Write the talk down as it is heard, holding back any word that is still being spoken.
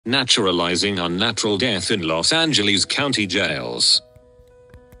Naturalizing unnatural death in Los Angeles County jails.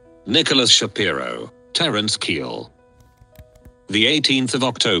 Nicholas Shapiro, Terence Keel. The 18th of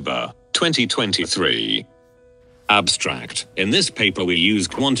October, 2023. Abstract. In this paper we use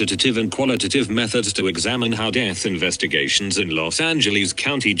quantitative and qualitative methods to examine how death investigations in Los Angeles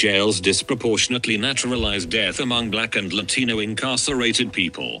County jails disproportionately naturalize death among Black and Latino incarcerated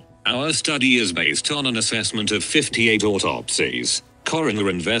people. Our study is based on an assessment of 58 autopsies, coroner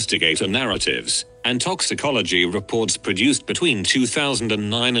investigator narratives, and toxicology reports produced between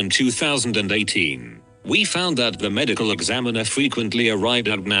 2009 and 2018. We found that the medical examiner frequently arrived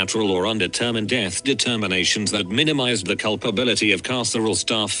at natural or undetermined death determinations that minimized the culpability of carceral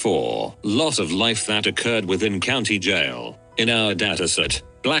staff for loss of life that occurred within county jail. In our dataset,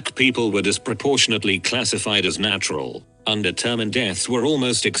 Black people were disproportionately classified as natural. Undetermined deaths were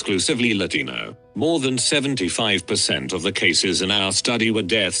almost exclusively Latino. More than 75% of the cases in our study were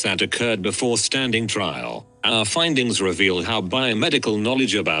deaths that occurred before standing trial. Our findings reveal how biomedical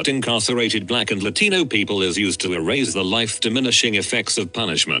knowledge about incarcerated Black and Latino people is used to erase the life-diminishing effects of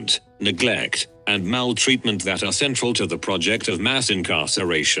punishment, neglect, and maltreatment that are central to the project of mass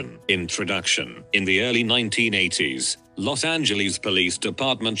incarceration. Introduction. In the early 1980s, Los Angeles Police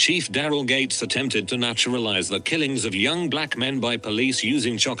Department Chief Daryl Gates attempted to naturalize the killings of young Black men by police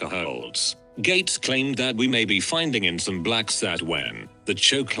using chokeholds. Gates claimed that we may be finding in some Blacks that when the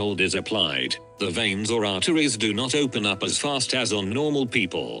chokehold is applied, the veins or arteries do not open up as fast as on normal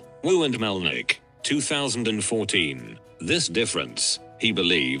people. Wu and Melnick, 2014. This difference, he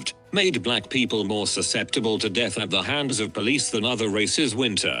believed, made Black people more susceptible to death at the hands of police than other races.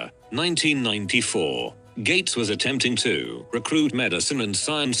 Winter, 1994. Gates was attempting to recruit medicine and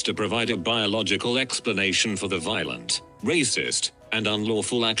science to provide a biological explanation for the violent, racist, and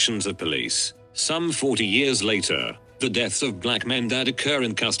unlawful actions of police. Some 40 years later, the deaths of Black men that occur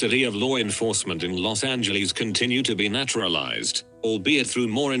in custody of law enforcement in Los Angeles continue to be naturalized, albeit through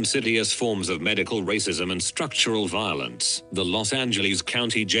more insidious forms of medical racism and structural violence. The Los Angeles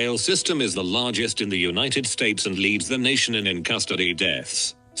County jail system is the largest in the United States and leads the nation in in-custody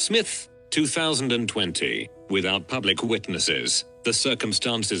deaths. Smith, 2020. Without public witnesses, the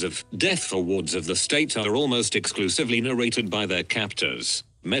circumstances of death for wards of the state are almost exclusively narrated by their captors.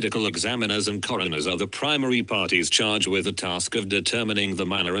 Medical examiners and coroners are the primary parties charged with the task of determining the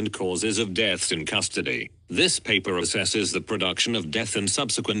manner and causes of deaths in custody. This paper assesses the production of death and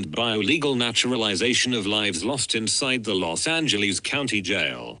subsequent biolegal naturalization of lives lost inside the Los Angeles County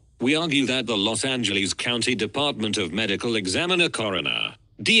Jail. We argue that the Los Angeles County Department of Medical Examiner Coroner,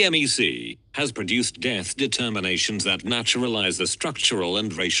 DMEC, has produced death determinations that naturalize the structural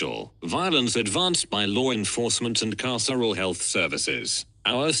and racial violence advanced by law enforcement and carceral health services.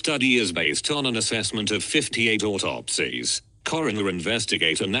 Our study is based on an assessment of 58 autopsies, coroner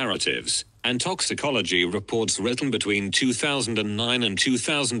investigator narratives, and toxicology reports written between 2009 and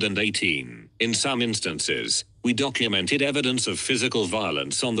 2018. In some instances, we documented evidence of physical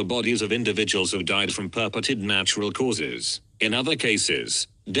violence on the bodies of individuals who died from purported natural causes. In other cases,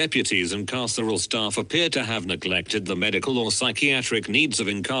 deputies and carceral staff appear to have neglected the medical or psychiatric needs of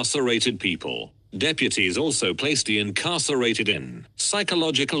incarcerated people. Deputies also placed the incarcerated in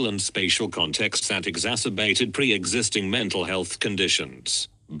psychological and spatial contexts that exacerbated pre-existing mental health conditions.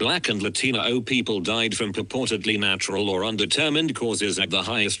 Black and Latino people died from purportedly natural or undetermined causes at the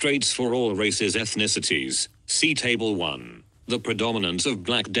highest rates for all races ethnicities. See Table 1. The predominance of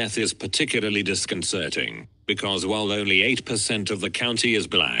Black death is particularly disconcerting, because while only 8% of the county is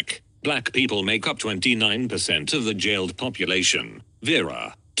Black, Black people make up 29% of the jailed population.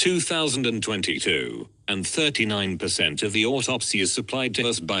 Vera, 2022, and 39% of the autopsies supplied to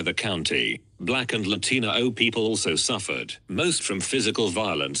us by the county. Black and Latino people also suffered, most from physical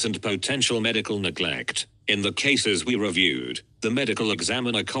violence and potential medical neglect. In the cases we reviewed, the medical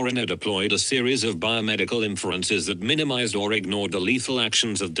examiner coroner deployed a series of biomedical inferences that minimized or ignored the lethal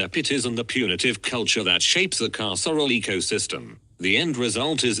actions of deputies and the punitive culture that shapes the carceral ecosystem. The end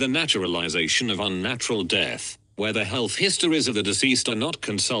result is the naturalization of unnatural death, where the health histories of the deceased are not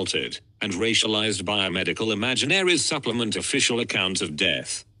consulted, and racialized biomedical imaginaries supplement official accounts of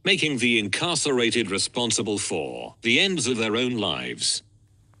death, making the incarcerated responsible for the ends of their own lives.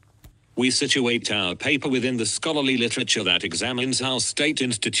 We situate our paper within the scholarly literature that examines how state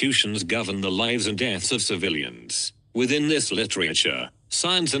institutions govern the lives and deaths of civilians. Within this literature,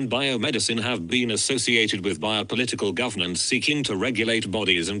 science and biomedicine have been associated with biopolitical governance seeking to regulate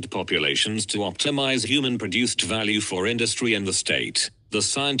bodies and populations to optimize human-produced value for industry and the state. The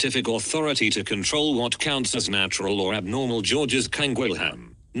scientific authority to control what counts as natural or abnormal. Georges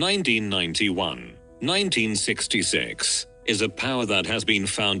Canguilhem, 1991. 1966. is a power that has been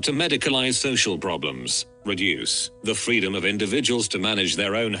found to medicalize social problems, reduce the freedom of individuals to manage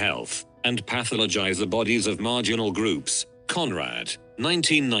their own health, and pathologize the bodies of marginal groups. Conrad,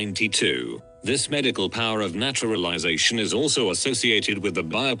 1992. This medical power of naturalization is also associated with the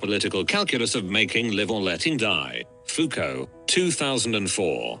biopolitical calculus of making live or letting die. Foucault,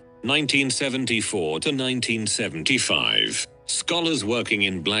 2004. 1974 to 1975. Scholars working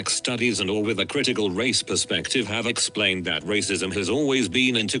in Black studies and or with a critical race perspective have explained that racism has always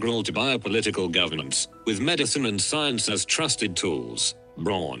been integral to biopolitical governance, with medicine and science as trusted tools.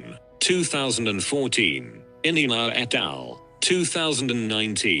 Braun, 2014. Inina et al.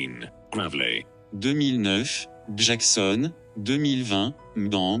 2019. Gravely. 2009, Jackson, 2020,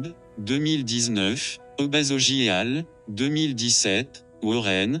 Mbamb, 2019, Obasoji et al., 2017,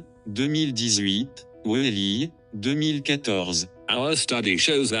 Warren, 2018, O'Reilly, 2014. Our study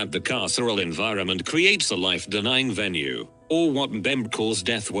shows that the carceral environment creates a life-denying venue, or what Mbembe calls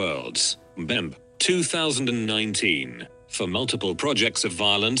death worlds. Mbembe, 2019. For multiple projects of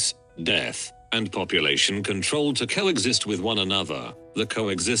violence, death, and population control to coexist with one another. The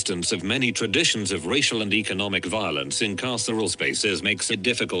coexistence of many traditions of racial and economic violence in carceral spaces makes it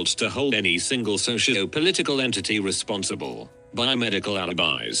difficult to hold any single socio-political entity responsible. Biomedical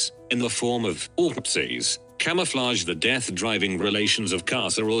alibis, in the form of autopsies, camouflage the death-driving relations of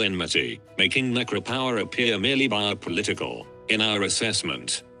carceral enmity, making necropower appear merely biopolitical. In our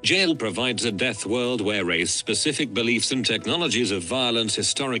assessment, jail provides a death world where race-specific beliefs and technologies of violence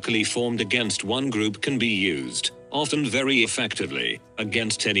historically formed against one group can be used, often very effectively,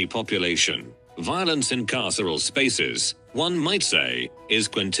 against any population. Violence in carceral spaces, one might say, is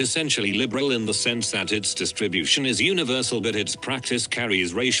quintessentially liberal in the sense that its distribution is universal but its practice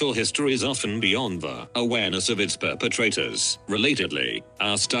carries racial histories often beyond the awareness of its perpetrators. Relatedly,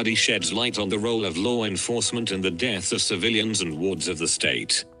 our study sheds light on the role of law enforcement in the deaths of civilians and wards of the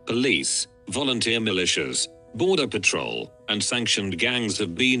state. Police, volunteer militias, border patrol, and sanctioned gangs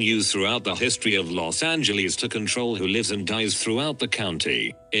have been used throughout the history of Los Angeles to control who lives and dies throughout the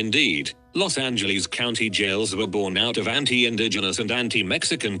county. Indeed, Los Angeles County jails were born out of anti-indigenous and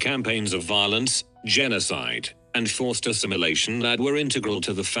anti-Mexican campaigns of violence, genocide, and forced assimilation that were integral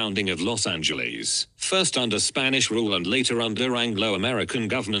to the founding of Los Angeles. First under Spanish rule and later under Anglo-American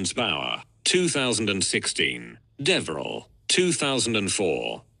governance. Bauer, 2016. Deverell,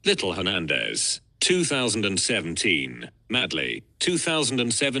 2004. Little Hernandez, 2017. Madley,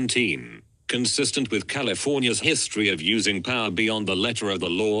 2017. Consistent with California's history of using power beyond the letter of the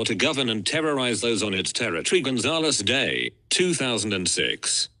law to govern and terrorize those on its territory. Gonzales Day,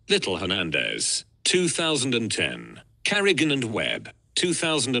 2006. Little Hernandez, 2010. Carrigan and Webb,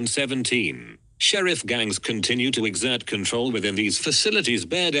 2017. Sheriff gangs continue to exert control within these facilities.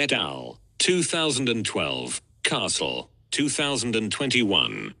 Baird et al., 2012. Castle,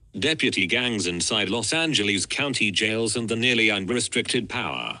 2021. Deputy gangs inside Los Angeles County jails and the nearly unrestricted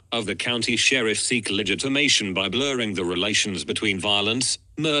power of the county sheriff seek legitimation by blurring the relations between violence,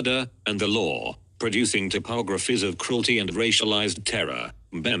 murder, and the law, producing topographies of cruelty and racialized terror.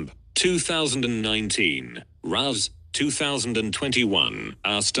 Mbembe, 2019. Rouse, 2021.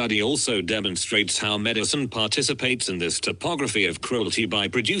 Our study also demonstrates how medicine participates in this topography of cruelty by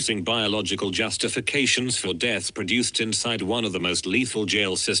producing biological justifications for deaths produced inside one of the most lethal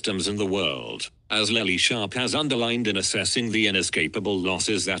jail systems in the world. As Lely Sharp has underlined in assessing the inescapable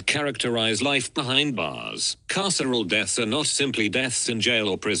losses that characterize life behind bars, carceral deaths are not simply deaths in jail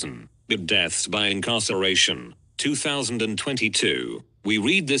or prison, but deaths by incarceration. 2022. We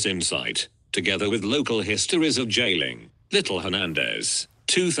read this insight, together with local histories of jailing. Little Hernandez,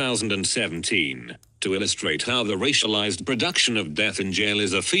 2017, to illustrate how the racialized production of death in jail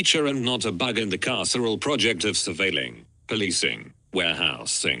is a feature and not a bug in the carceral project of surveilling, policing,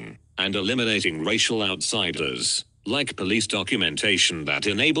 warehousing, and eliminating racial outsiders, like police documentation that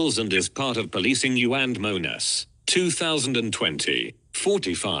enables and is part of policing. You and Monas, 2020,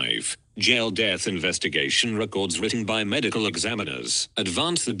 45. Jail death investigation records written by medical examiners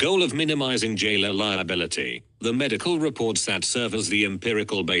advance the goal of minimizing jailer liability. The medical reports that serve as the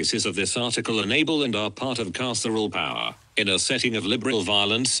empirical basis of this article enable and are part of carceral power. In a setting of liberal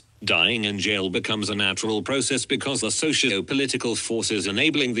violence, dying in jail becomes a natural process because the socio-political forces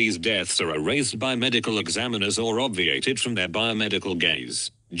enabling these deaths are erased by medical examiners or obviated from their biomedical gaze.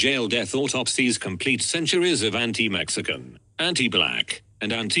 Jail death autopsies complete centuries of anti-Mexican, anti-Black,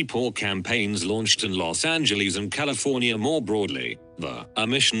 and anti-poor campaigns launched in Los Angeles and California more broadly. The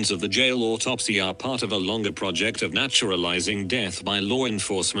omissions of the jail autopsy are part of a longer project of naturalizing death by law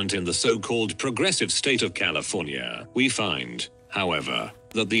enforcement in the so-called progressive state of California. We find, however,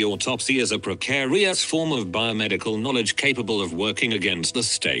 that the autopsy is a precarious form of biomedical knowledge capable of working against the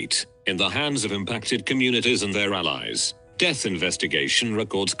state, in the hands of impacted communities and their allies. Death investigation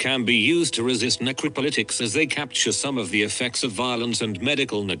records can be used to resist necropolitics as they capture some of the effects of violence and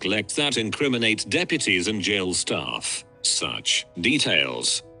medical neglect that incriminate deputies and jail staff. Such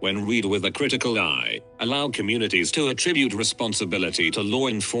details, when read with a critical eye, allow communities to attribute responsibility to law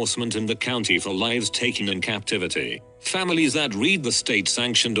enforcement in the county for lives taken in captivity. Families that read the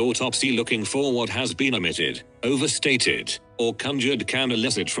state-sanctioned autopsy looking for what has been omitted, overstated, or conjured can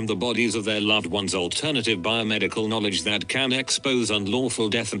elicit from the bodies of their loved ones alternative biomedical knowledge that can expose unlawful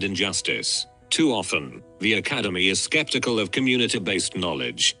death and injustice. Too often, the Academy is skeptical of community-based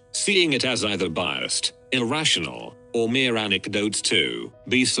knowledge, seeing it as either biased, irrational, or mere anecdotes to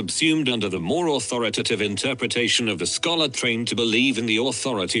be subsumed under the more authoritative interpretation of the scholar trained to believe in the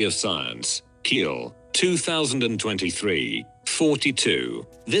authority of science. Keel, 2023, 42.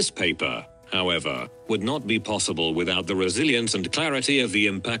 This paper, however, would not be possible without the resilience and clarity of the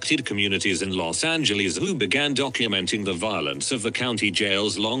impacted communities in Los Angeles who began documenting the violence of the county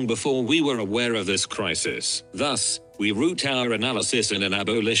jails long before we were aware of this crisis. Thus, we root our analysis in an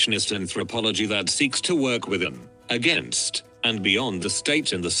abolitionist anthropology that seeks to work within, against, and beyond the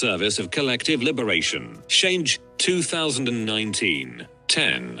state in the service of collective liberation. Change, 2019.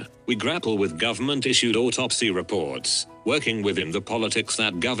 10. We grapple with government-issued autopsy reports, working within the politics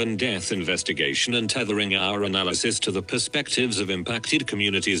that govern death investigation and tethering our analysis to the perspectives of impacted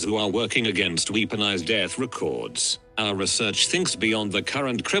communities who are working against weaponized death records. Our research thinks beyond the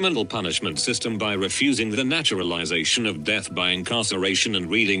current criminal punishment system by refusing the naturalization of death by incarceration and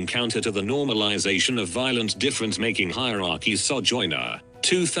reading counter to the normalization of violent difference-making hierarchy. Sojourner,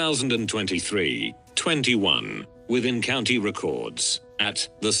 2023, 21. Within county records. At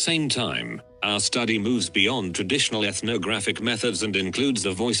the same time, our study moves beyond traditional ethnographic methods and includes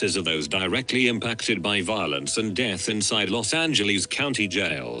the voices of those directly impacted by violence and death inside Los Angeles County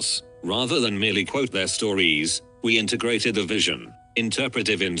jails. Rather than merely quote their stories, we integrated the vision,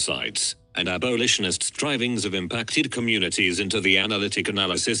 interpretive insights, and abolitionist strivings of impacted communities into the analytic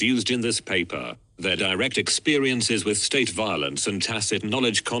analysis used in this paper. Their direct experiences with state violence and tacit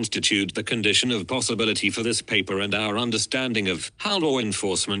knowledge constitute the condition of possibility for this paper and our understanding of how law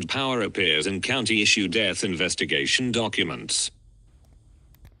enforcement power appears in county-issued death investigation documents.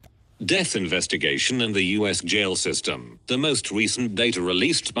 Death investigation and the U.S. jail system. The most recent data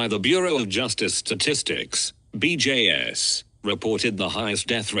released by the Bureau of Justice Statistics, BJS, reported the highest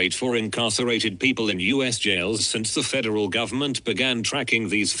death rate for incarcerated people in U.S. jails since the federal government began tracking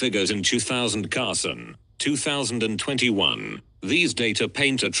these figures in 2000. Carson, 2021. These data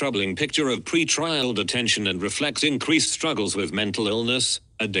paint a troubling picture of pretrial detention and reflect increased struggles with mental illness,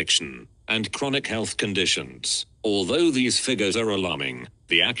 addiction, and chronic health conditions. Although these figures are alarming,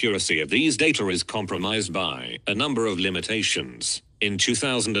 the accuracy of these data is compromised by a number of limitations. In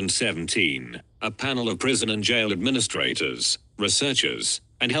 2017, a panel of prison and jail administrators, researchers,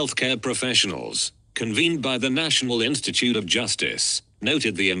 and healthcare professionals, convened by the National Institute of Justice,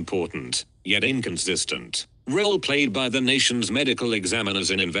 noted the important, yet inconsistent, role played by the nation's medical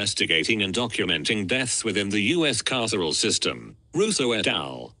examiners in investigating and documenting deaths within the U.S. carceral system. Russo et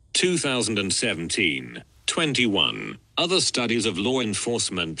al., 2017. 21. Other studies of law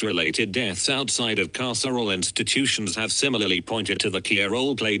enforcement-related deaths outside of carceral institutions have similarly pointed to the key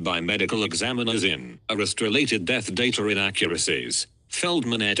role played by medical examiners in arrest-related death data inaccuracies.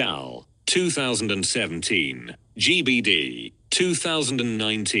 Feldman et al., 2017. GBD,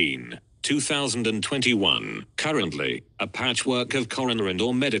 2019. 2021. Currently, a patchwork of coroner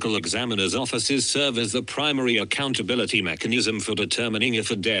and/or medical examiners' offices serve as the primary accountability mechanism for determining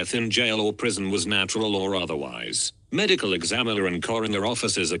if a death in jail or prison was natural or otherwise. Medical examiner and coroner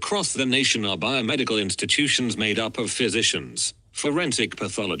offices across the nation are biomedical institutions made up of physicians, forensic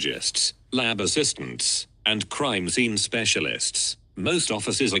pathologists, lab assistants, and crime scene specialists. Most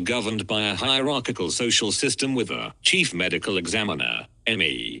offices are governed by a hierarchical social system with a chief medical examiner,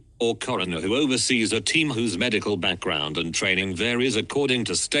 ME, or coroner who oversees a team whose medical background and training varies according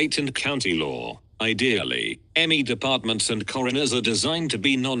to state and county law. Ideally, ME departments and coroners are designed to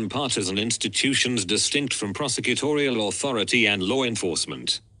be non-partisan institutions distinct from prosecutorial authority and law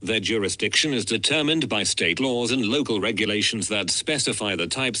enforcement. Their jurisdiction is determined by state laws and local regulations that specify the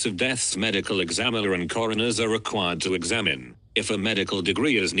types of deaths medical examiner and coroners are required to examine. If a medical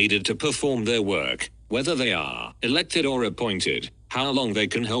degree is needed to perform their work, whether they are elected or appointed, how long they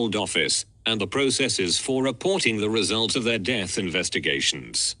can hold office, and the processes for reporting the results of their death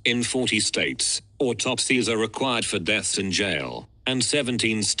investigations. In 40 states, autopsies are required for deaths in jail, and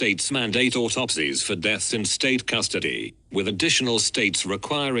 17 states mandate autopsies for deaths in state custody, with additional states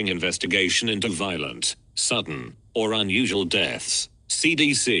requiring investigation into violent, sudden, or unusual deaths.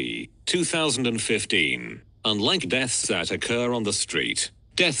 CDC, 2015. Unlike deaths that occur on the street,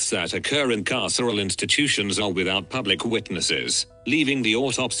 deaths that occur in carceral institutions are without public witnesses, leaving the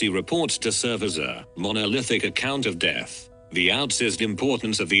autopsy report to serve as a monolithic account of death. The outsized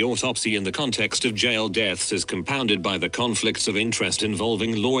importance of the autopsy in the context of jail deaths is compounded by the conflicts of interest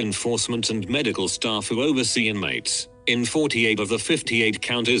involving law enforcement and medical staff who oversee inmates. In 48 of the 58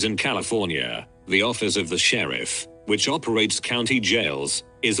 counties in California, the Office of the Sheriff, which operates county jails,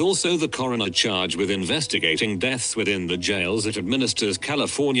 is also the coroner charged with investigating deaths within the jails it administers.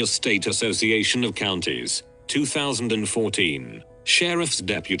 California State Association of Counties, 2014. Sheriff's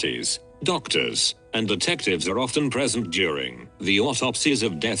deputies, doctors, and detectives are often present during the autopsies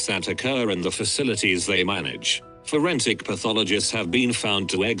of deaths that occur in the facilities they manage. Forensic pathologists have been found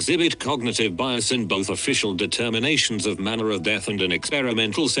to exhibit cognitive bias in both official determinations of manner of death and in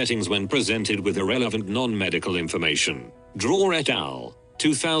experimental settings when presented with irrelevant non-medical information. Draw et al.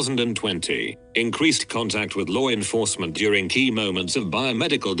 2020. Increased contact with law enforcement during key moments of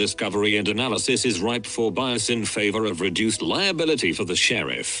biomedical discovery and analysis is ripe for bias in favor of reduced liability for the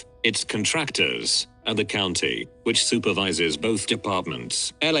sheriff, its contractors, and the county, which supervises both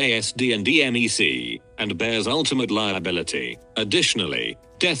departments, LASD and DMEC, and bears ultimate liability. Additionally,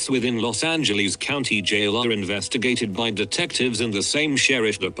 deaths within Los Angeles County Jail are investigated by detectives in the same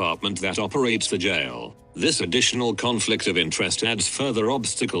sheriff department that operates the jail. This additional conflict of interest adds further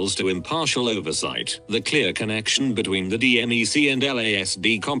obstacles to impartial oversight. The clear connection between the DMEC and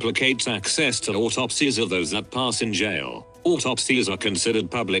LASD complicates access to autopsies of those that pass in jail. Autopsies are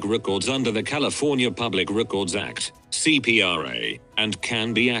considered public records under the California Public Records Act, CPRA, and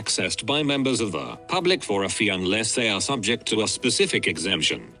can be accessed by members of the public for a fee unless they are subject to a specific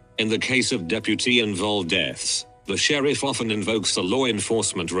exemption. In the case of deputy-involved deaths, the sheriff often invokes the Law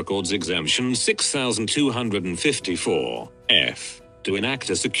Enforcement Records Exemption 6254F to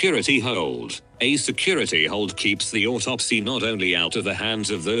enact a security hold. A security hold keeps the autopsy not only out of the hands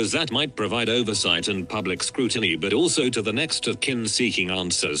of those that might provide oversight and public scrutiny but also to the next of kin seeking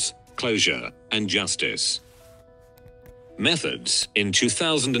answers, closure, and justice. Methods. In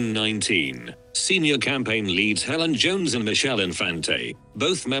 2019, senior campaign leads Helen Jones and Michelle Infante,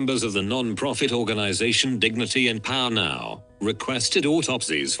 both members of the non-profit organization Dignity and Power Now, requested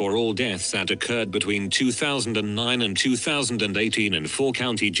autopsies for all deaths that occurred between 2009 and 2018 in 4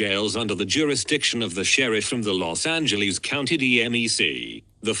 county jails under the jurisdiction of the sheriff from the Los Angeles County DMEC.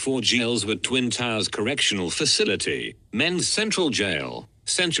 The 4 jails were Twin Towers Correctional Facility, Men's Central Jail,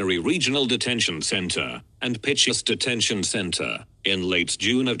 Century Regional Detention Center, and Pitchers Detention Center. In late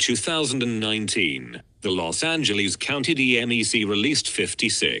June of 2019, the Los Angeles County DMEC released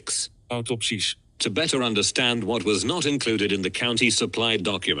 56 autopsies. To better understand what was not included in the county-supplied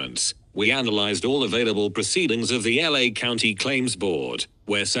documents, we analyzed all available proceedings of the LA County Claims Board,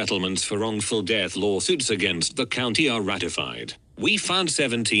 where settlements for wrongful death lawsuits against the county are ratified. We found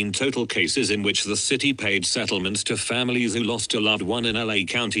 17 total cases in which the city paid settlements to families who lost a loved one in LA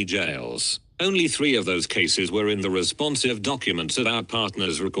County jails. Only 3 of those cases were in the responsive documents of our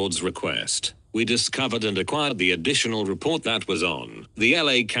partner's records request. We discovered and acquired the additional report that was on the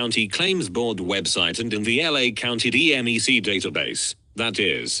LA County Claims Board website and in the LA County DMEC database, that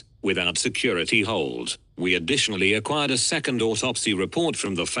is, without security hold. We additionally acquired a second autopsy report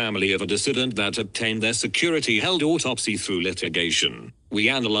from the family of a dissident that obtained their security-held autopsy through litigation. We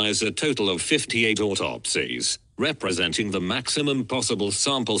analyzed a total of 58 autopsies, representing the maximum possible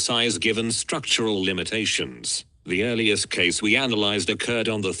sample size given structural limitations. The earliest case we analyzed occurred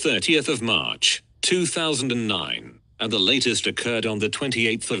on the 30th of March, 2009, and the latest occurred on the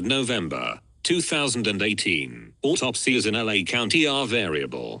 28th of November, 2018. Autopsies in LA County are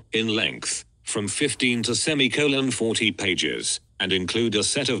variable in length, from 15 to 40 pages, and include a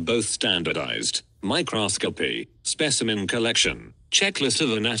set of both standardized microscopy, specimen collection, checklist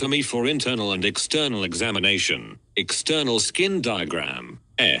of anatomy for internal and external examination, external skin diagram,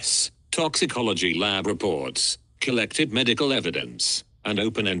 toxicology lab reports, collected medical evidence, and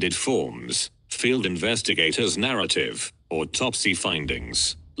open-ended forms, field investigators' narrative, autopsy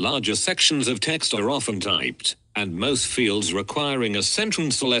findings. Larger sections of text are often typed, and most fields requiring a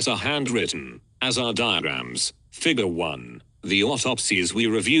sentence or less are handwritten, as are diagrams. Figure 1. The autopsies we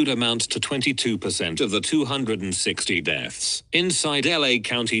reviewed amount to 22% of the 260 deaths inside LA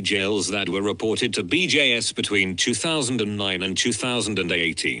County jails that were reported to BJS between 2009 and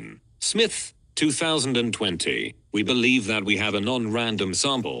 2018. Smith, 2020. We believe that we have a non-random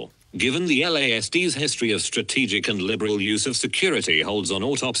sample, Given the LASD's history of strategic and liberal use of security holds on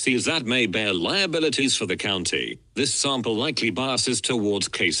autopsies that may bear liabilities for the county, this sample likely biases towards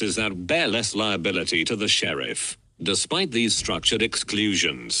cases that bear less liability to the sheriff. Despite these structured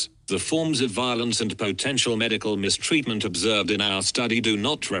exclusions, the forms of violence and potential medical mistreatment observed in our study do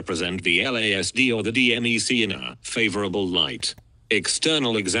not represent the LASD or the DMEC in a favorable light.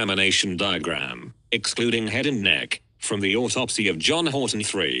 External examination diagram, excluding head and neck, from the autopsy of John Horton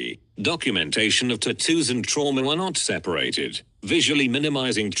 3, documentation of tattoos and trauma were not separated, visually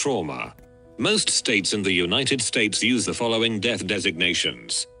minimizing trauma. Most states in the United States use the following death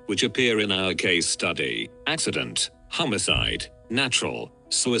designations, which appear in our case study: accident, homicide, natural,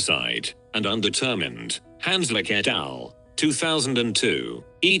 suicide, and undetermined. Hanslick et al. 2002.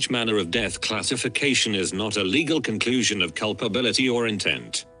 Each manner of death classification is not a legal conclusion of culpability or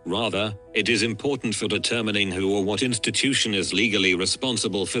intent. Rather, it is important for determining who or what institution is legally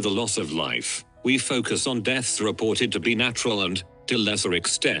responsible for the loss of life. We focus on deaths reported to be natural and, to lesser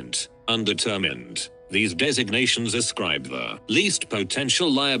extent, undetermined. These designations ascribe the least potential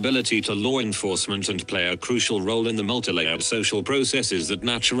liability to law enforcement and play a crucial role in the multilayered social processes that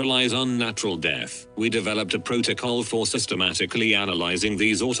naturalize unnatural death. We developed a protocol for systematically analyzing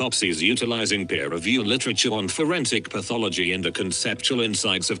these autopsies utilizing peer-reviewed literature on forensic pathology and the conceptual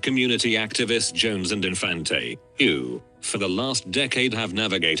insights of community activists Jones and Infante, who, for the last decade, have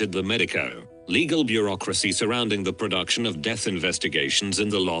navigated the medico-legal bureaucracy surrounding the production of death investigations in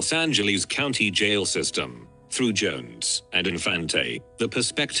the Los Angeles County jail system. Through Jones and Infante, the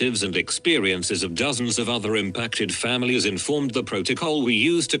perspectives and experiences of dozens of other impacted families informed the protocol we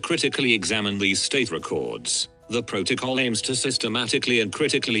use to critically examine these state records. The protocol aims to systematically and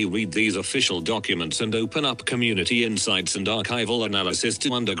critically read these official documents and open up community insights and archival analysis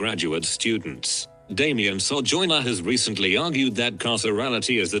to undergraduate students. Damian Sojourner has recently argued that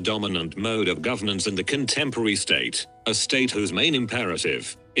carcerality is the dominant mode of governance in the contemporary state, a state whose main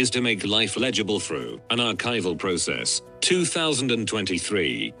imperative is to make life legible through an archival process.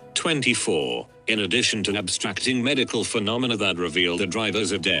 2023-24. In addition to abstracting medical phenomena that reveal the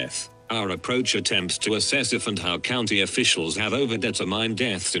drivers of death, our approach attempts to assess if and how county officials have overdetermined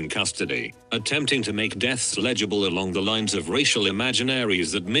deaths in custody, attempting to make deaths legible along the lines of racial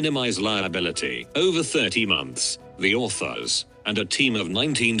imaginaries that minimize liability. Over 30 months, the authors and a team of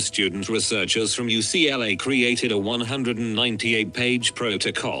 19 student researchers from UCLA created a 198-page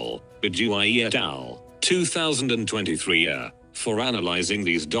protocol, Bidui et al. 2023 for analyzing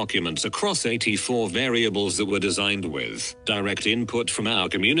these documents across 84 variables that were designed with direct input from our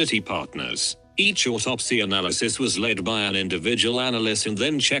community partners. Each autopsy analysis was led by an individual analyst and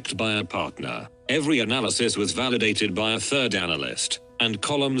then checked by a partner. Every analysis was validated by a third analyst, and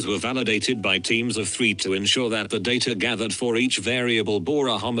columns were validated by teams of 3 to ensure that the data gathered for each variable bore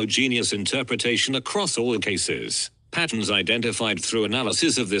a homogeneous interpretation across all cases. Patterns identified through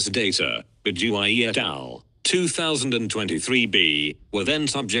analysis of this data, Bidui et al. 2023b, were then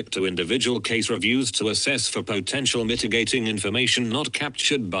subject to individual case reviews to assess for potential mitigating information not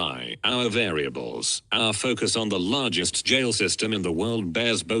captured by our variables. Our focus on the largest jail system in the world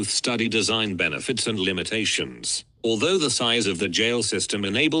bears both study design benefits and limitations. Although the size of the jail system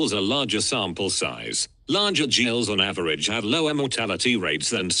enables a larger sample size, larger jails on average have lower mortality rates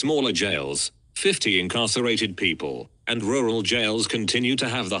than smaller jails, 50 incarcerated people, and rural jails continue to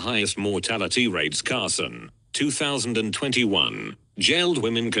have the highest mortality rates. Carson, 2021. Jailed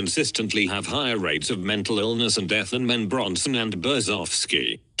women consistently have higher rates of mental illness and death than men. Bronson and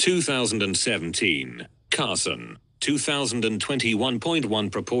Berzofsky, 2017. Carson,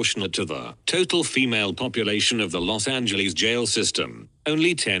 2021.1 proportionate to the total female population of the Los Angeles jail system.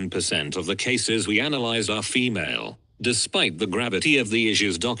 Only 10% of the cases we analyzed are female. Despite the gravity of the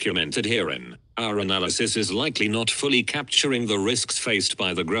issues documented herein, our analysis is likely not fully capturing the risks faced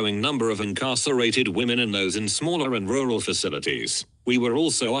by the growing number of incarcerated women and those in smaller and rural facilities. We were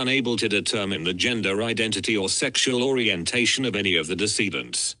also unable to determine the gender identity or sexual orientation of any of the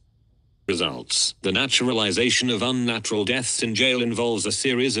decedents. Results. The naturalization of unnatural deaths in jail involves a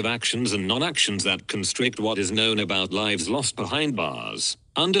series of actions and non-actions that constrict what is known about lives lost behind bars.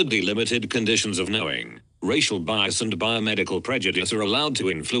 Under delimited conditions of knowing, racial bias and biomedical prejudice are allowed to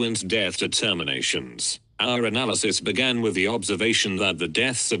influence death determinations. Our analysis began with the observation that the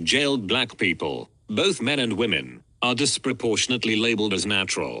deaths of jailed black people, both men and women, are disproportionately labeled as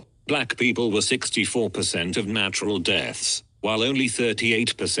natural. Black people were 64% of natural deaths, while only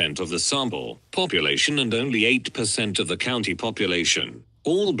 38% of the sample population and only 8% of the county population.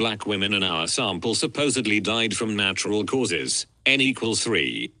 All black women in our sample supposedly died from natural causes. N equals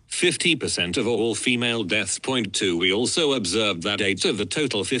 3. 50% of all female deaths. Point 2. We also observed that 8 of the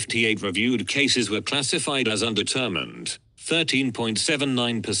total 58 reviewed cases were classified as undetermined,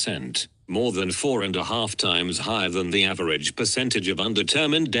 13.79%, more than 4.5 times higher than the average percentage of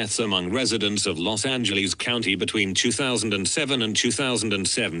undetermined deaths among residents of Los Angeles County between 2007 and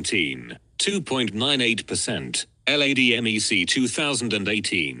 2017, 2.98%, LADMEC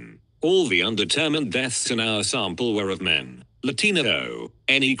 2018. All the undetermined deaths in our sample were of men. Latino,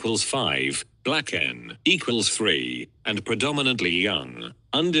 N equals 5, Black N equals 3, and predominantly young.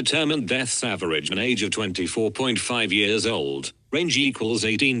 Undetermined deaths average an age of 24.5 years old, range equals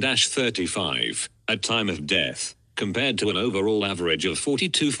 18-35, at time of death, compared to an overall average of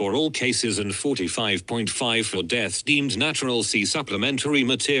 42 for all cases and 45.5 for deaths deemed natural. See supplementary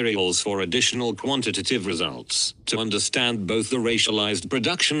materials for additional quantitative results. To understand both the racialized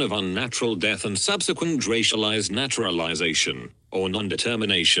production of unnatural death and subsequent racialized naturalization, or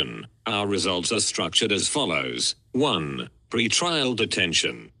non-determination, our results are structured as follows. 1. Pre-trial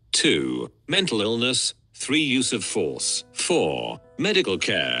detention. 2. Mental illness. 3. Use of force. 4. Medical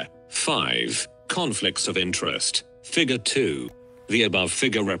care. 5. Conflicts of interest. Figure 2. The above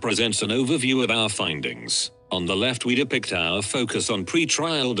figure represents an overview of our findings. On the left we depict our focus on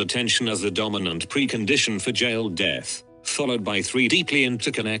pre-trial detention as the dominant precondition for jail death, followed by 3 deeply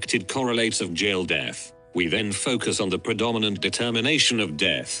interconnected correlates of jail death. We then focus on the predominant determination of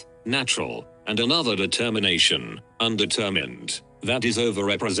death, natural, and another determination, undetermined, that is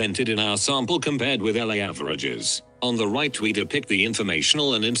overrepresented in our sample compared with LA averages. On the right we depict the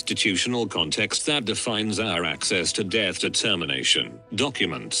informational and institutional context that defines our access to death determination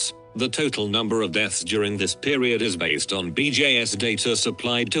documents. The total number of deaths during this period is based on BJS data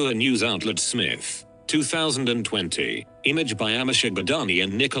supplied to a news outlet. Smith, 2020. Image by Amisha Gadani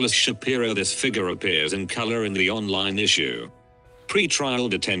and Nicholas Shapiro. This figure appears in color in the online issue. Pre-trial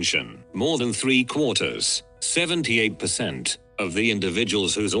detention. More than 3/4, 78%, of the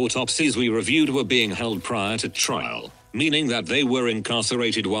individuals whose autopsies we reviewed were being held prior to trial, meaning that they were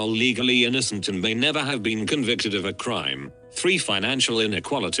incarcerated while legally innocent and may never have been convicted of a crime. 3. Financial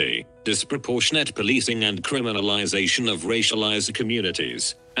inequality, disproportionate policing and criminalization of racialized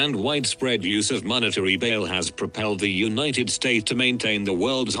communities, and widespread use of monetary bail has propelled the United States to maintain the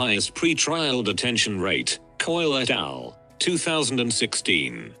world's highest pre-trial detention rate. Coyle et al.,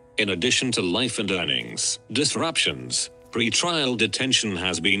 2016. In addition to life and earnings disruptions, pre-trial detention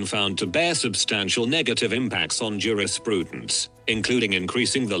has been found to bear substantial negative impacts on jurisprudence, including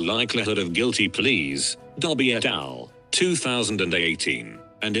increasing the likelihood of guilty pleas. Dobby et al., 2018,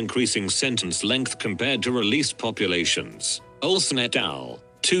 and increasing sentence length compared to released populations. Olson et al.,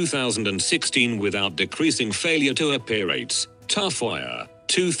 2016, without decreasing failure to appear rates. Tafoya,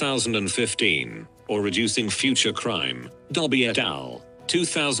 2015, or reducing future crime. Dobby et al.,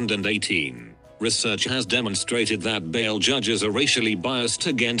 2018. Research has demonstrated that bail judges are racially biased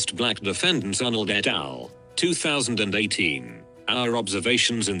against black defendants. Arnold et al., 2018. Our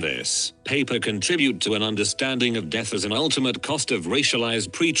observations in this paper contribute to an understanding of death as an ultimate cost of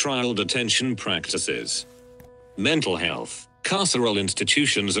racialized pretrial detention practices. Mental health. Carceral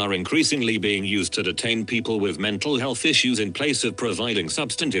institutions are increasingly being used to detain people with mental health issues in place of providing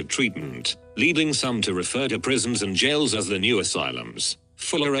substantive treatment, leading some to refer to prisons and jails as the new asylums.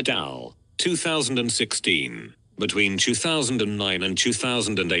 Fuller et al., 2016. Between 2009 and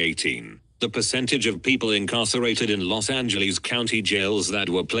 2018, the percentage of people incarcerated in Los Angeles County jails that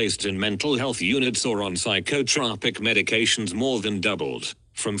were placed in mental health units or on psychotropic medications more than doubled,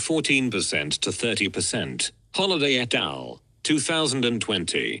 from 14% to 30%. Holiday et al.,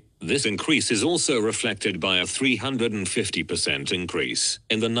 2020. This increase is also reflected by a 350% increase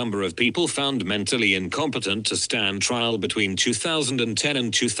in the number of people found mentally incompetent to stand trial between 2010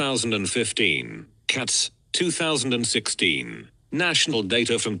 and 2015. Katz, 2016. National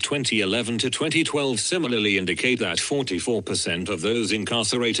data from 2011 to 2012 similarly indicate that 44% of those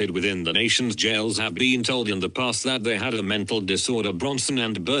incarcerated within the nation's jails have been told in the past that they had a mental disorder. Bronson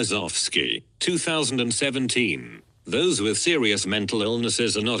and Berzofsky, 2017. Those with serious mental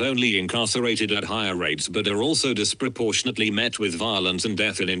illnesses are not only incarcerated at higher rates but are also disproportionately met with violence and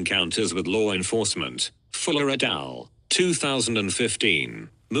death in encounters with law enforcement. Fuller et al., 2015.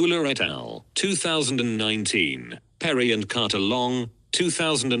 Mueller et al., 2019. Perry and Carter Long,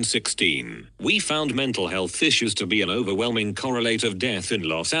 2016. We found mental health issues to be an overwhelming correlate of death in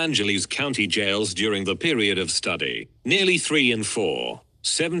Los Angeles County jails during the period of study. Nearly 3 in 4,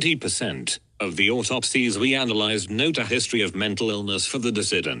 70%, of the autopsies we analyzed note a history of mental illness for the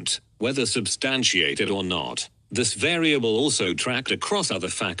decedent, whether substantiated or not. This variable also tracked across other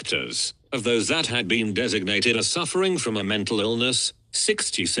factors. Of those that had been designated as suffering from a mental illness,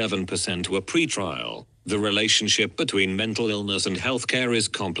 67% were pretrial. The relationship between mental illness and healthcare is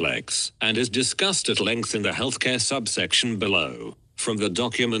complex and is discussed at length in the healthcare subsection below. From the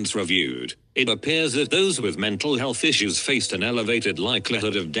documents reviewed, it appears that those with mental health issues faced an elevated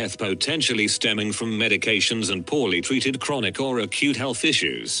likelihood of death, potentially stemming from medications and poorly treated chronic or acute health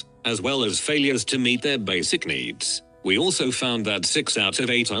issues, as well as failures to meet their basic needs. We also found that 6 out of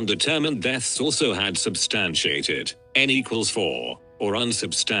 8 undetermined deaths also had substantiated N=4 or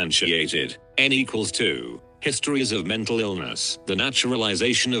unsubstantiated N=2 histories of mental illness. The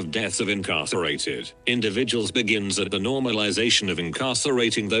naturalization of deaths of incarcerated individuals begins at the normalization of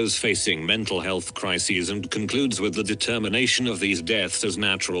incarcerating those facing mental health crises and concludes with the determination of these deaths as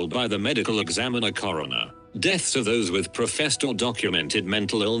natural by the medical examiner coroner. Deaths of those with professed or documented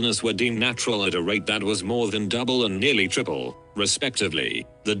mental illness were deemed natural at a rate that was more than double and nearly triple, respectively,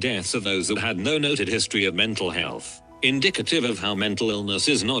 the deaths of those who had no noted history of mental health. Indicative of how mental illness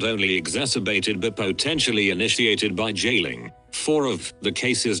is not only exacerbated but potentially initiated by jailing. 4 of the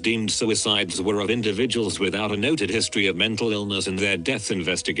cases deemed suicides were of individuals without a noted history of mental illness in their death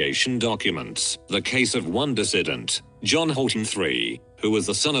investigation documents. The case of one dissident, John Horton III, who was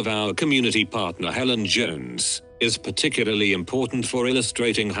the son of our community partner Helen Jones, is particularly important for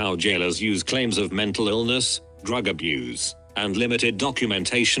illustrating how jailers use claims of mental illness, drug abuse, and limited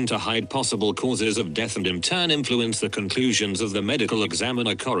documentation to hide possible causes of death and in turn influence the conclusions of the medical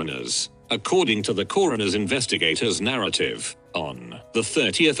examiner coroners. According to the coroner's investigator's narrative, on the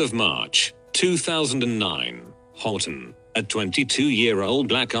 30th of March, 2009, Horton, a 22-year-old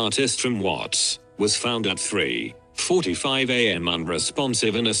black artist from Watts, was found at 3:45 a.m.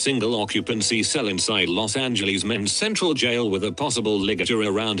 unresponsive in a single-occupancy cell inside Los Angeles Men's Central Jail with a possible ligature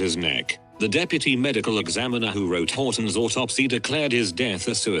around his neck. The deputy medical examiner who wrote Horton's autopsy declared his death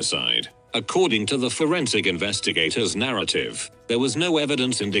a suicide. According to the forensic investigator's narrative, there was no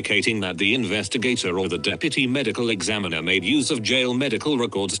evidence indicating that the investigator or the deputy medical examiner made use of jail medical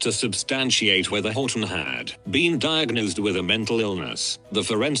records to substantiate whether Horton had been diagnosed with a mental illness. The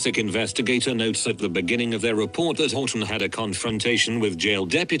forensic investigator notes at the beginning of their report that Horton had a confrontation with jail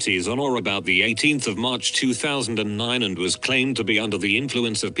deputies on or about the 18th of March 2009 and was claimed to be under the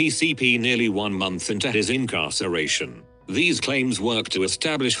influence of PCP nearly 1 month into his incarceration. These claims work to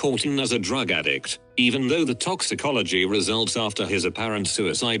establish Horton as a drug addict, even though the toxicology results after his apparent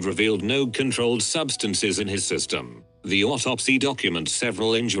suicide revealed no controlled substances in his system. The autopsy documents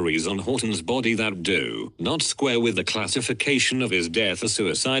several injuries on Horton's body that do not square with the classification of his death as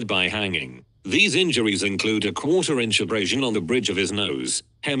suicide by hanging. These injuries include a 1/4-inch abrasion on the bridge of his nose,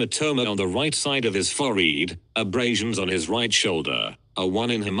 hematoma on the right side of his forehead, abrasions on his right shoulder, a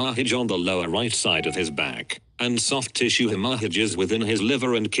 1-inch hemorrhage on the lower right side of his back, and soft tissue hemorrhages within his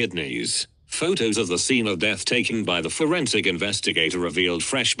liver and kidneys. Photos of the scene of death taken by the forensic investigator revealed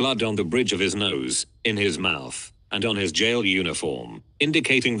fresh blood on the bridge of his nose, in his mouth, and on his jail uniform,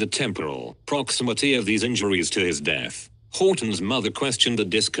 indicating the temporal proximity of these injuries to his death. Horton's mother questioned the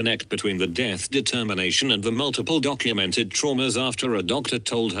disconnect between the death determination and the multiple documented traumas after a doctor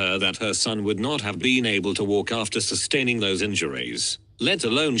told her that her son would not have been able to walk after sustaining those injuries, let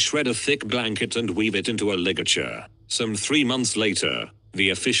alone shred a thick blanket and weave it into a ligature. Some 3 months later, the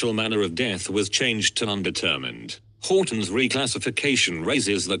official manner of death was changed to undetermined. Horton's reclassification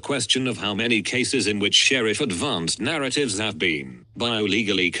raises the question of how many cases in which sheriff advanced narratives have been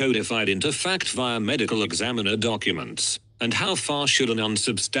biolegally codified into fact via medical examiner documents, and how far should an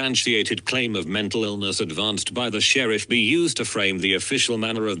unsubstantiated claim of mental illness advanced by the sheriff be used to frame the official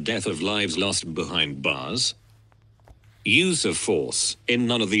manner of death of lives lost behind bars? Use of force. In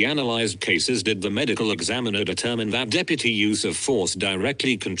none of the analyzed cases did the medical examiner determine that deputy use of force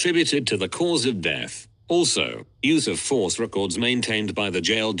directly contributed to the cause of death. Also, use of force records maintained by the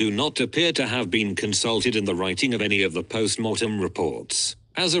jail do not appear to have been consulted in the writing of any of the post-mortem reports.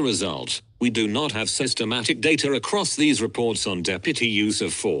 As a result, we do not have systematic data across these reports on deputy use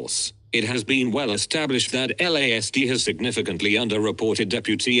of force. It has been well established that LASD has significantly underreported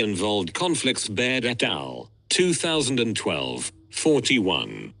deputy-involved conflicts. Baird et al. 2012,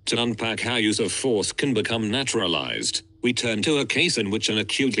 41. To unpack how use of force can become naturalized, we turn to a case in which an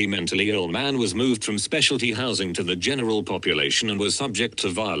acutely mentally ill man was moved from specialty housing to the general population and was subject to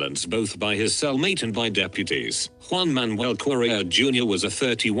violence both by his cellmate and by deputies. Juan Manuel Correa Jr. was a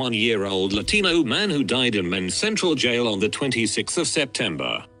 31-year-old Latino man who died in Men's Central Jail on the 26th of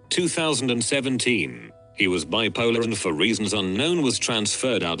September, 2017. He was bipolar and for reasons unknown was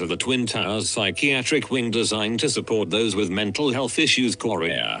transferred out of the Twin Towers psychiatric wing designed to support those with mental health issues.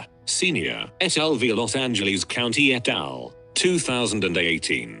 Correa Sr. et al. v. Los Angeles County et al.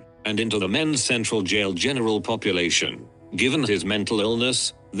 2018, and into the Men's Central Jail general population. Given his mental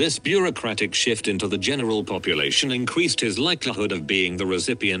illness, this bureaucratic shift into the general population increased his likelihood of being the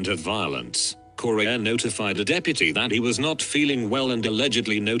recipient of violence. Correa notified a deputy that he was not feeling well and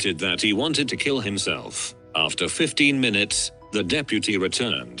allegedly noted that he wanted to kill himself. After 15 minutes, the deputy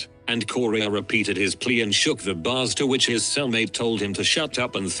returned, and Correa repeated his plea and shook the bars, to which his cellmate told him to shut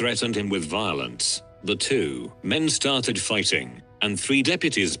up and threatened him with violence. The two men started fighting, and 3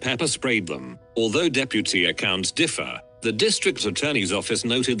 deputies pepper sprayed them. Although deputy accounts differ, the district attorney's office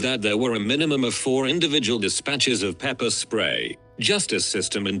noted that there were a minimum of 4 individual dispatches of pepper spray. Justice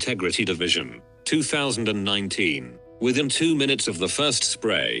System Integrity Division, 2019. Within 2 minutes of the first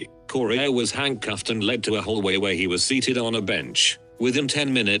spray, Correa was handcuffed and led to a hallway where he was seated on a bench. Within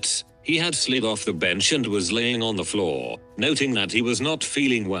 10 minutes, he had slid off the bench and was laying on the floor, noting that he was not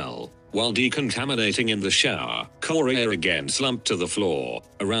feeling well. While decontaminating in the shower, Correa again slumped to the floor,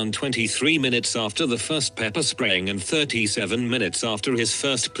 around 23 minutes after the first pepper spraying and 37 minutes after his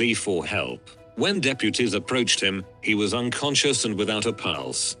first plea for help. When deputies approached him, he was unconscious and without a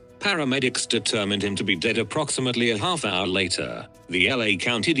pulse. Paramedics determined him to be dead approximately a half hour later. The LA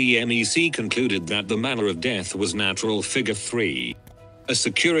County DMEC concluded that the manner of death was natural. Figure 3. A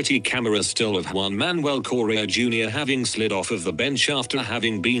security camera still of Juan Manuel Correa Jr. having slid off of the bench after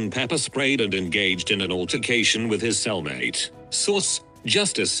having been pepper sprayed and engaged in an altercation with his cellmate. Source: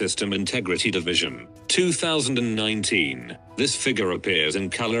 Justice System Integrity Division, 2019. This figure appears in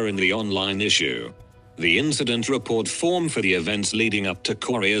color in the online issue. The incident report form for the events leading up to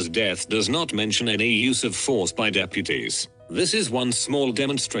Correa's death does not mention any use of force by deputies. This is one small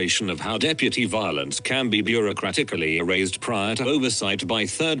demonstration of how deputy violence can be bureaucratically erased prior to oversight by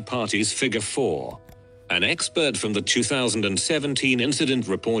third parties. Figure 4. An expert from the 2017 incident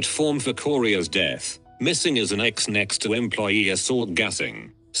report form for Correa's death. Missing is an X next to employee assault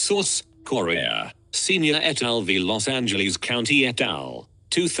gassing. Source: Correa, Senior et al. V. Los Angeles County et al.,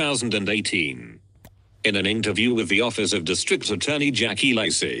 2018. In an interview with the Office of District Attorney Jackie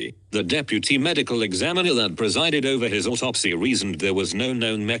Lacey, the deputy medical examiner that presided over his autopsy reasoned there was no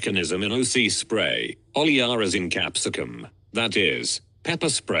known mechanism in OC spray, oleares capsicum, that is, pepper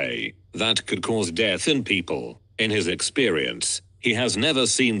spray, that could cause death in people. In his experience, he has never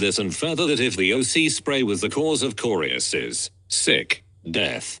seen this, and further that if the OC spray was the cause of Correa's sick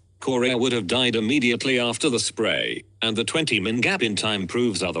death, Correa would have died immediately after the spray, and the 20-minute gap in time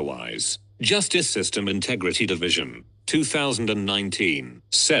proves otherwise. Justice System Integrity Division, 2019.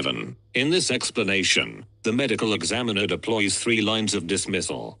 7. In this explanation, the medical examiner deploys 3 lines of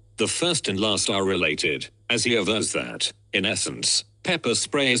dismissal. The first and last are related, as he avers that, in essence, pepper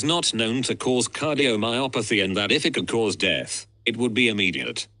spray is not known to cause cardiomyopathy, and that if it could cause death, it would be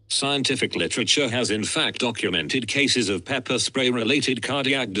immediate. Scientific literature has in fact documented cases of pepper spray-related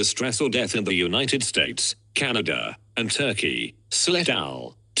cardiac distress or death in the United States, Canada, and Turkey. Slet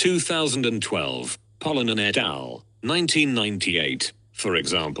al. 2012, Polinen et al., 1998. For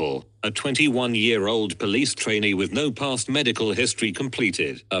example, a 21-year-old police trainee with no past medical history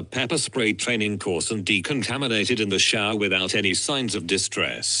completed a pepper spray training course and decontaminated in the shower without any signs of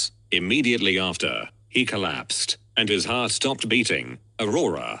distress. Immediately after, he collapsed, and his heart stopped beating.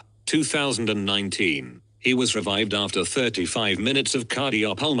 Aurora, 2019. He was revived after 35 minutes of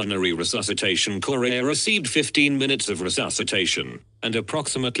cardiopulmonary resuscitation. Correa received 15 minutes of resuscitation, and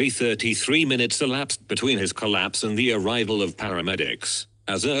approximately 33 minutes elapsed between his collapse and the arrival of paramedics.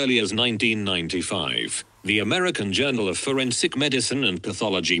 As early as 1995, the American Journal of Forensic Medicine and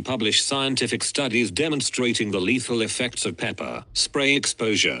Pathology published scientific studies demonstrating the lethal effects of pepper spray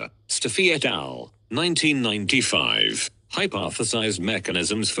exposure. Steffi et al., 1995. Hypothesized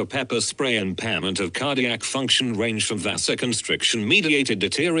mechanisms for pepper spray impairment of cardiac function range from vasoconstriction-mediated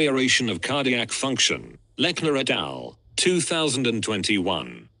deterioration of cardiac function, Lechner et al.,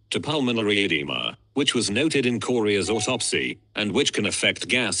 2021, to pulmonary edema, which was noted in Correa's autopsy, and which can affect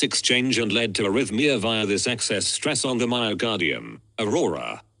gas exchange and led to arrhythmia via this excess stress on the myocardium.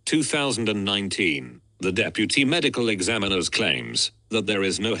 Aurora, 2019. The deputy medical examiner's claims that there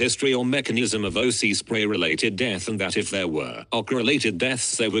is no history or mechanism of OC spray-related death, and that if there were OC-related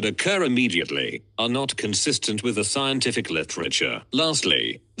deaths they would occur immediately, are not consistent with the scientific literature.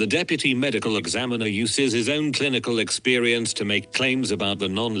 Lastly, the deputy medical examiner uses his own clinical experience to make claims about the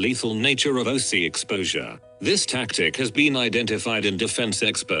non-lethal nature of OC exposure. This tactic has been identified in defense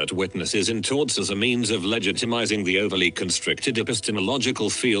expert witnesses in torts as a means of legitimizing the overly constricted epistemological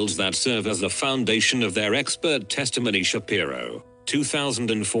fields that serve as the foundation of their expert testimony. Shapiro,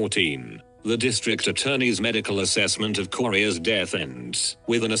 2014. The district attorney's medical assessment of Correa's death ends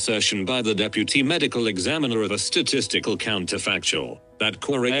with an assertion by the deputy medical examiner of a statistical counterfactual that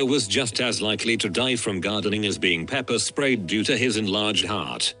Correa was just as likely to die from gardening as being pepper sprayed due to his enlarged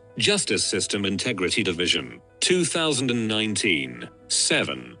heart. Justice System Integrity Division, 2019,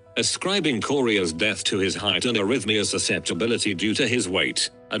 7. Ascribing Correa's death to his height and arrhythmia susceptibility due to his weight,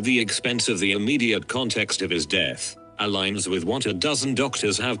 at the expense of the immediate context of his death, aligns with what a dozen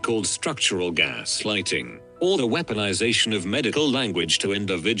doctors have called structural gaslighting, or the weaponization of medical language to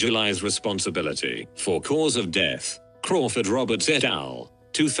individualize responsibility for cause of death. Crawford Roberts et al.,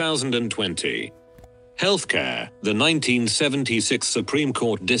 2020. Healthcare. The 1976 Supreme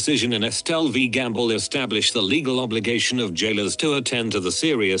Court decision in Estelle v. Gamble established the legal obligation of jailers to attend to the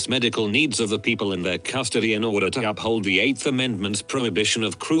serious medical needs of the people in their custody in order to uphold the Eighth Amendment's prohibition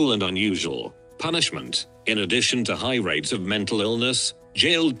of cruel and unusual punishment. In addition to high rates of mental illness,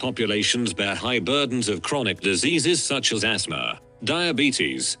 jailed populations bear high burdens of chronic diseases such as asthma,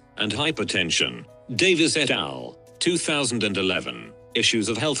 diabetes, and hypertension. Davis et al., 2011. Issues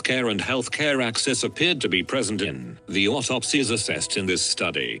of healthcare and healthcare access appeared to be present in the autopsies assessed in this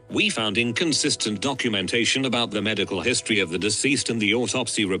study. We found inconsistent documentation about the medical history of the deceased in the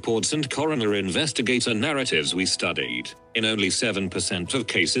autopsy reports and coroner investigator narratives we studied. In only 7% of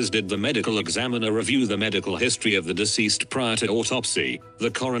cases did the medical examiner review the medical history of the deceased prior to autopsy.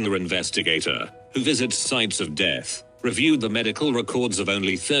 The coroner investigator, who visits sites of death, reviewed the medical records of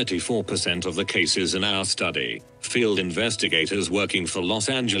only 34% of the cases in our study. Field investigators working for Los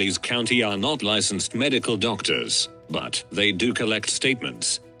Angeles County are not licensed medical doctors, but they do collect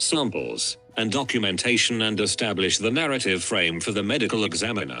statements, samples, and documentation and establish the narrative frame for the medical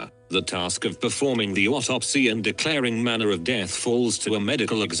examiner. The task of performing the autopsy and declaring manner of death falls to a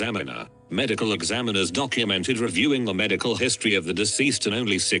medical examiner. Medical examiners documented reviewing the medical history of the deceased in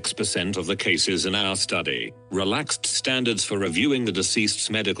only 6% of the cases in our study. Relaxed standards for reviewing the deceased's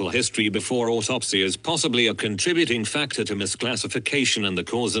medical history before autopsy is possibly a contributing factor to misclassification and the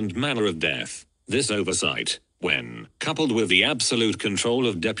cause and manner of death. This oversight, when coupled with the absolute control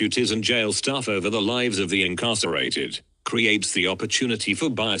of deputies and jail staff over the lives of the incarcerated, creates the opportunity for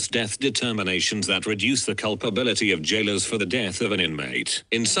biased death determinations that reduce the culpability of jailers for the death of an inmate.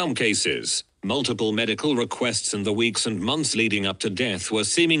 In some cases, multiple medical requests in the weeks and months leading up to death were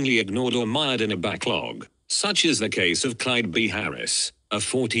seemingly ignored or mired in a backlog. Such is the case of Clyde B. Harris, a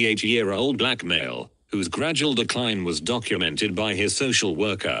 48-year-old black male, whose gradual decline was documented by his social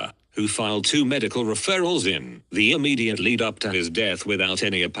worker, who filed 2 medical referrals in the immediate lead-up to his death without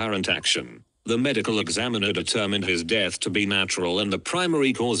any apparent action. The medical examiner determined his death to be natural and the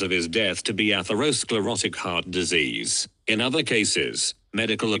primary cause of his death to be atherosclerotic heart disease. In other cases,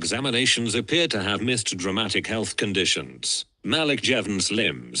 medical examinations appear to have missed dramatic health conditions. Malik Jevons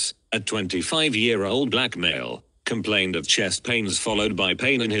Limbs, a 25-year-old black male, complained of chest pains followed by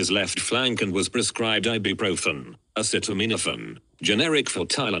pain in his left flank and was prescribed ibuprofen, acetaminophen, generic for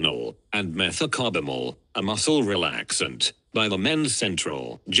Tylenol, and methocarbamol, a muscle relaxant, by the Men's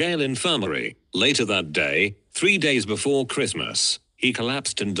Central Jail Infirmary. Later that day, 3 days before Christmas, he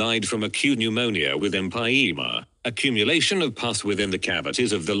collapsed and died from acute pneumonia with empyema, accumulation of pus within the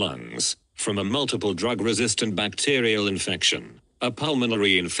cavities of the lungs, from a multiple drug-resistant bacterial infection. A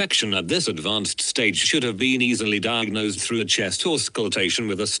pulmonary infection at this advanced stage should have been easily diagnosed through a chest auscultation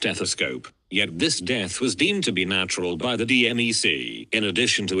with a stethoscope. Yet this death was deemed to be natural by the DMEC. In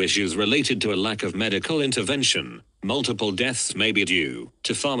addition to issues related to a lack of medical intervention, multiple deaths may be due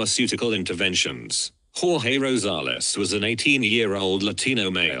to pharmaceutical interventions. Jorge Rosales was an 18-year-old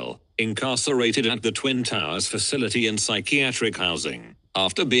Latino male, incarcerated at the Twin Towers facility in psychiatric housing.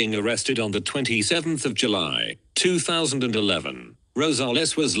 After being arrested on the 27th of July, 2011,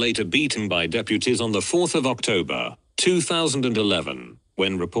 Rosales was later beaten by deputies on the 4th of October, 2011,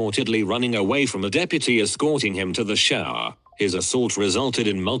 when reportedly running away from a deputy escorting him to the shower. His assault resulted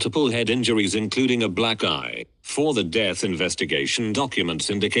in multiple head injuries including a black eye. For the death investigation documents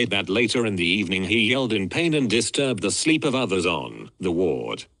indicate that later in the evening he yelled in pain and disturbed the sleep of others on the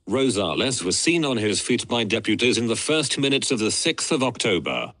ward. Rosales was seen on his feet by deputies in the first minutes of the 6th of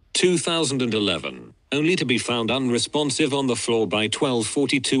October, 2011, only to be found unresponsive on the floor by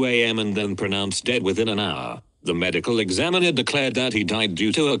 12:42 a.m. and then pronounced dead within an hour. The medical examiner declared that he died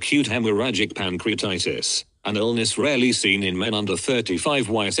due to acute hemorrhagic pancreatitis, an illness rarely seen in men under 35.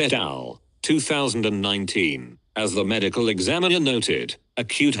 Weiss et al., 2019. As the medical examiner noted,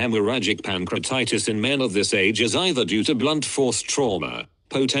 acute hemorrhagic pancreatitis in men of this age is either due to blunt force trauma,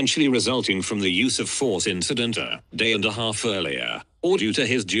 potentially resulting from the use of force incident a day and a half earlier, or due to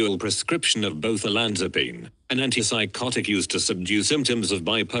his dual prescription of both olanzapine, an antipsychotic used to subdue symptoms of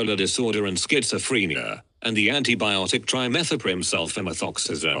bipolar disorder and schizophrenia, and the antibiotic trimethoprim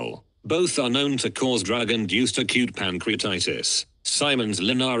sulfamethoxazole. Both are known to cause drug-induced acute pancreatitis. Simons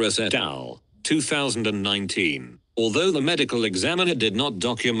Linares et al., 2019. Although the medical examiner did not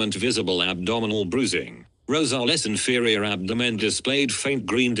document visible abdominal bruising, Rosales' inferior abdomen displayed faint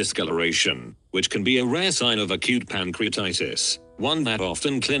green discoloration, which can be a rare sign of acute pancreatitis, one that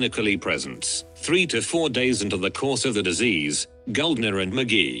often clinically presents 3 to 4 days into the course of the disease. Goldner and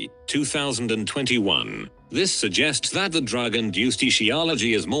McGee, 2021. This suggests that the drug-induced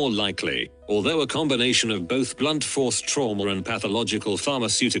etiology is more likely, although a combination of both blunt force trauma and pathological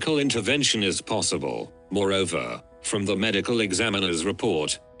pharmaceutical intervention is possible. Moreover, from the medical examiner's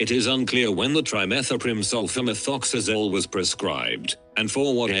report, it is unclear when the trimethoprim sulfamethoxazole was prescribed, and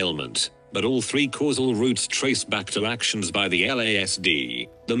for what ailment, but all 3 causal routes trace back to actions by the LASD.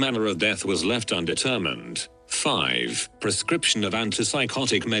 The manner of death was left undetermined. 5. Prescription of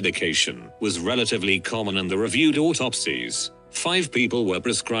antipsychotic medication was relatively common in the reviewed autopsies. 5 people were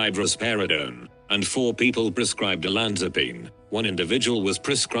prescribed risperidone, and 4 people prescribed olanzapine. 1 individual was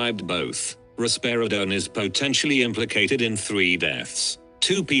prescribed both. Risperidone is potentially implicated in 3 deaths.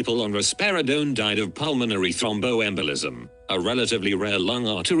 2 people on risperidone died of pulmonary thromboembolism, a relatively rare lung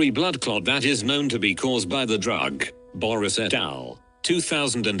artery blood clot that is known to be caused by the drug. Boris et al.,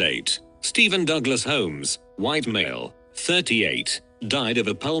 2008. Stephen Douglas Holmes, white male, 38, died of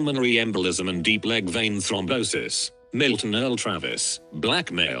a pulmonary embolism and deep leg vein thrombosis. Milton Earl Travis,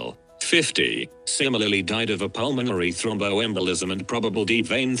 black male, 50, similarly died of a pulmonary thromboembolism and probable deep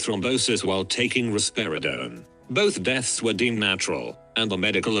vein thrombosis while taking risperidone. Both deaths were deemed natural, and the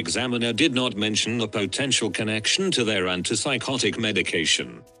medical examiner did not mention a potential connection to their antipsychotic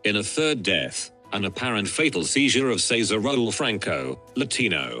medication. In a 3rd death, an apparent fatal seizure of Cesar Raul Franco,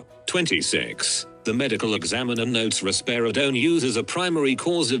 Latino, 26. The medical examiner notes risperidone use as a primary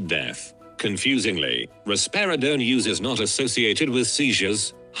cause of death. Confusingly, risperidone use is not associated with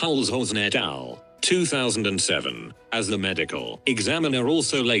seizures. Holzhausen et al., 2007. As the medical examiner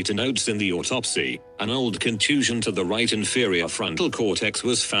also later notes in the autopsy, an old contusion to the right inferior frontal cortex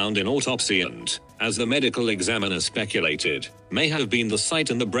was found in autopsy and, as the medical examiner speculated, may have been the site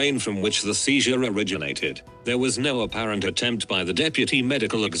in the brain from which the seizure originated. There was no apparent attempt by the deputy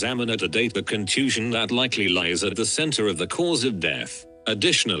medical examiner to date the contusion that likely lies at the center of the cause of death.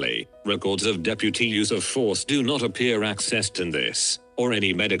 Additionally, records of deputy use of force do not appear accessed in this, or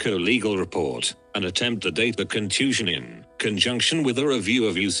any medico-legal report. An attempt to date the contusion in conjunction with a review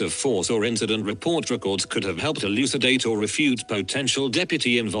of use of force or incident report records could have helped elucidate or refute potential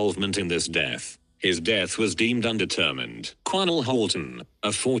deputy involvement in this death. His death was deemed undetermined. Quanell Holton, a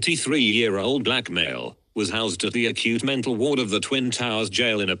 43-year-old black male, was housed at the acute mental ward of the Twin Towers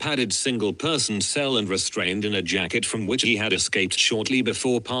jail in a padded single-person cell and restrained in a jacket from which he had escaped shortly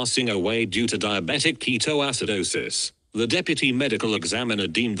before passing away due to diabetic ketoacidosis. The deputy medical examiner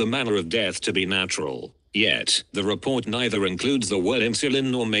deemed the manner of death to be natural. Yet, the report neither includes the word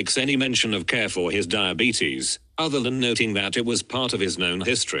insulin nor makes any mention of care for his diabetes, other than noting that it was part of his known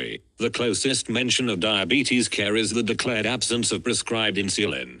history. The closest mention of diabetes care is the declared absence of prescribed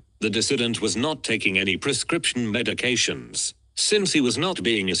insulin. The dissident was not taking any prescription medications. Since he was not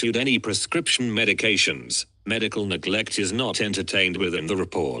being issued any prescription medications, medical neglect is not entertained within the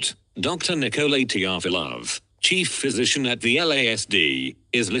report. Dr. Nikolay Teofilov, chief physician at the LASD,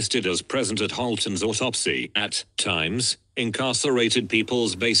 is listed as present at Holton's autopsy. At times, incarcerated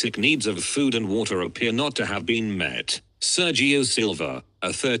people's basic needs of food and water appear not to have been met. Sergio Silva, a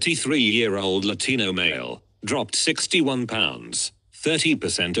 33-year-old Latino male, dropped 61 pounds,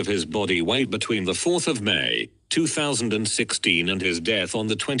 30% of his body weight between the 4th of May, 2016 and his death on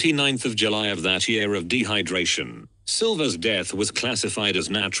the 29th of July of that year of dehydration. Silva's death was classified as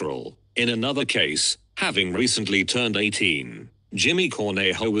natural. In another case, having recently turned 18, Jimmy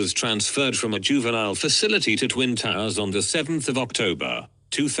Cornejo was transferred from a juvenile facility to Twin Towers on the 7th of October,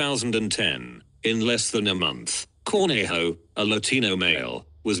 2010. In less than a month, Cornejo, a Latino male,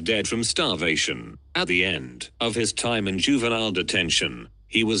 was dead from starvation. At the end of his time in juvenile detention,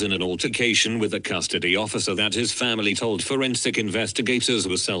 he was in an altercation with a custody officer that his family told forensic investigators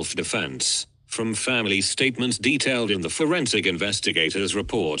was self-defense. From family statements detailed in the forensic investigators'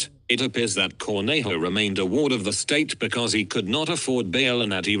 report, it appears that Cornejo remained a ward of the state because he could not afford bail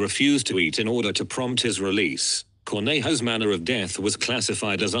and that he refused to eat in order to prompt his release. Cornejo's manner of death was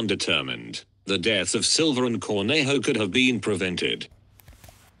classified as undetermined. The deaths of Silva and Cornejo could have been prevented.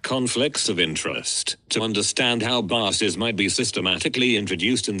 conflicts of interest. To understand how biases might be systematically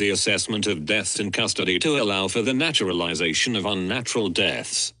introduced in the assessment of deaths in custody to allow for the naturalization of unnatural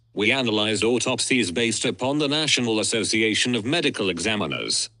deaths, we analyzed autopsies based upon the National Association of Medical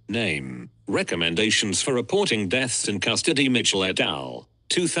Examiners, NAME, Recommendations for Reporting Deaths in Custody Mitchell et al.,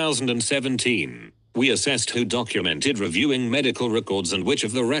 2017. We assessed who documented reviewing medical records and which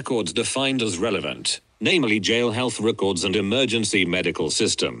of the records defined as relevant, namely jail health records and emergency medical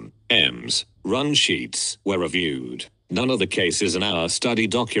system, EMS, run sheets, were reviewed. None of the cases in our study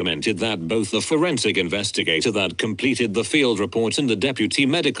documented that both the forensic investigator that completed the field report and the deputy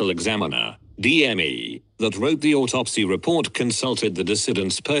medical examiner, DME, that wrote the autopsy report consulted the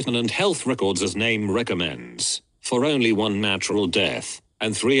decedent's pertinent health records as NAME recommends. For only one natural death,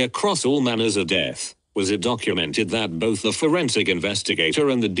 and 3 across all manners of death, was it documented that both the forensic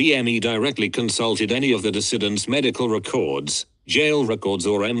investigator and the DME directly consulted any of the decedent's medical records, jail records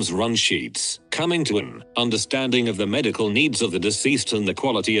or EMS run sheets. Coming to an understanding of the medical needs of the deceased and the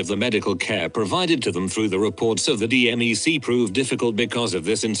quality of the medical care provided to them through the reports of the DMEC proved difficult because of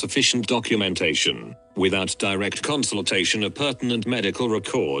this insufficient documentation. Without direct consultation of pertinent medical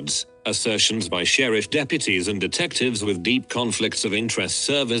records, assertions by sheriff deputies and detectives with deep conflicts of interest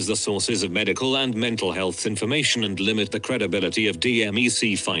serve as the sources of medical and mental health information and limit the credibility of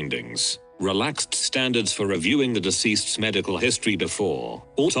DMEC findings. Relaxed standards for reviewing the deceased's medical history before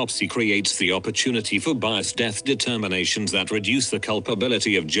autopsy creates the opportunity for biased death determinations that reduce the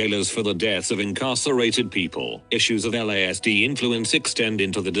culpability of jailers for the deaths of incarcerated people. Issues of LASD influence extend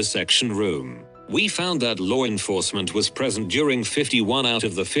into the dissection room. We found that law enforcement was present during 51 out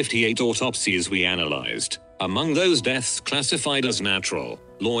of the 58 autopsies we analyzed. Among those deaths classified as natural,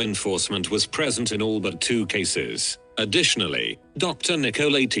 law enforcement was present in all but 2 cases. Additionally, Dr.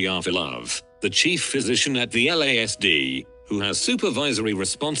 Nikolay Teofilov, the chief physician at the LASD, who has supervisory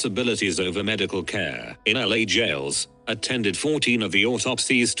responsibilities over medical care in LA jails, attended 14 of the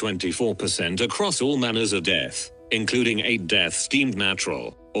autopsies, 24% across all manners of death, including 8 deaths deemed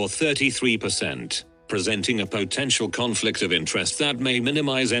natural, or 33%, presenting a potential conflict of interest that may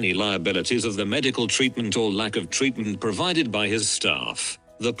minimize any liabilities of the medical treatment or lack of treatment provided by his staff.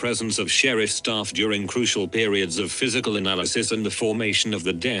 The presence of sheriff staff during crucial periods of physical analysis and the formation of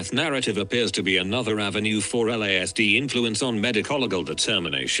the death narrative appears to be another avenue for LASD influence on medicological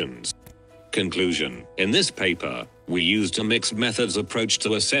determinations. Conclusion. In this paper, we used a mixed methods approach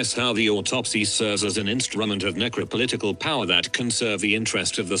to assess how the autopsy serves as an instrument of necropolitical power that can serve the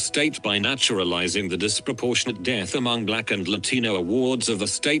interest of the state by naturalizing the disproportionate death among Black and Latino wards of the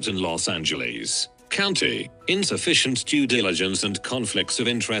state and Los Angeles County. Insufficient due diligence and conflicts of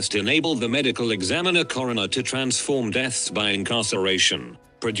interest enable the medical examiner coroner to transform deaths by incarceration,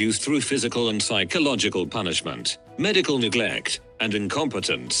 produced through physical and psychological punishment, medical neglect, and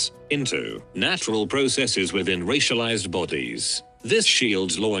incompetence, into natural processes within racialized bodies. This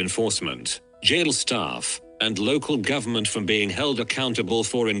shields law enforcement, jail staff, and local government from being held accountable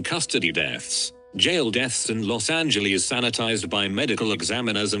for in-custody deaths. Jail deaths in Los Angeles sanitized by medical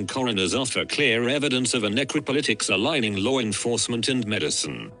examiners and coroners offer clear evidence of a necropolitics aligning law enforcement and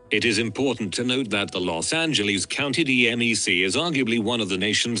medicine. It is important to note that the Los Angeles County DMEC is arguably one of the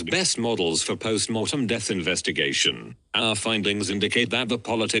nation's best models for post-mortem death investigation. Our findings indicate that the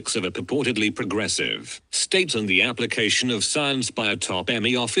politics of a purportedly progressive state and the application of science by a top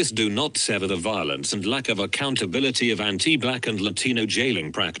ME office do not sever the violence and lack of accountability of anti-Black and Latino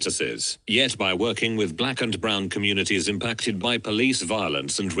jailing practices. Yet by working with Black and brown communities impacted by police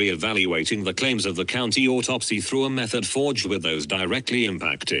violence and re-evaluating the claims of the county autopsy through a method forged with those directly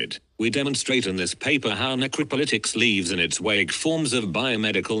impacted, we demonstrate in this paper how necropolitics leaves in its wake forms of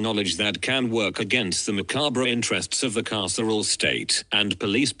biomedical knowledge that can work against the macabre interests of the carceral state and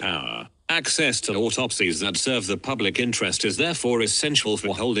police power. Access to autopsies that serve the public interest is therefore essential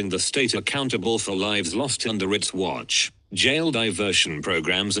for holding the state accountable for lives lost under its watch. Jail diversion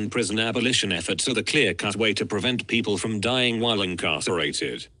programs and prison abolition efforts are the clear-cut way to prevent people from dying while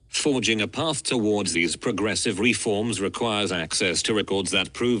incarcerated. Forging a path towards these progressive reforms requires access to records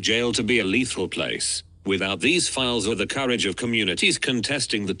that prove jail to be a lethal place. Without these files or the courage of communities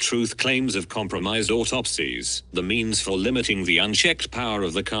contesting the truth claims of compromised autopsies, the means for limiting the unchecked power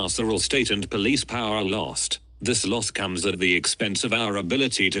of the carceral state and police power are lost. This loss comes at the expense of our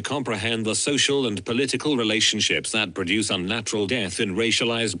ability to comprehend the social and political relationships that produce unnatural death in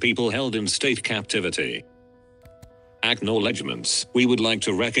racialized people held in state captivity. Acknowledgements. We would like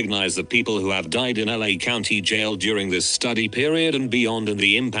to recognize the people who have died in LA County Jail during this study period and beyond, and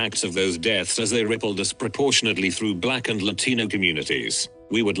the impacts of those deaths as they ripple disproportionately through Black and Latino communities.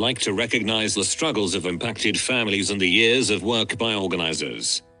 We would like to recognize the struggles of impacted families and the years of work by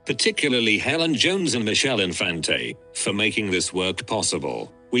organizers, particularly Helen Jones and Michelle Infante, for making this work possible.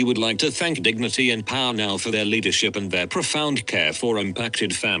 We would like to thank Dignity and Power Now for their leadership and their profound care for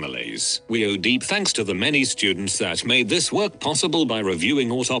impacted families. We owe deep thanks to the many students that made this work possible by reviewing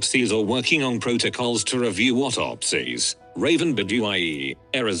autopsies or working on protocols to review autopsies. Raven Beduai,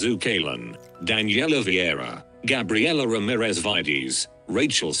 Erazu Kalan, Daniela Vieira, Gabriela Ramirez-Vides,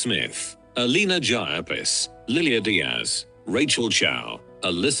 Rachel Smith, Alina Jayapis, Lilia Diaz, Rachel Chow,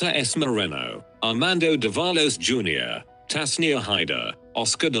 Alyssa S. Moreno, Armando Davalos Jr., Tasnia Haider,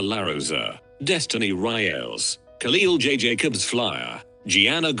 Oscar de la Rosa, Destiny Riales, Khalil J. Jacobs Flyer,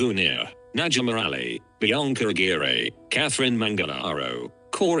 Gianna Gunir, Najma Ali, Bianca Aguirre, Catherine Manganaro,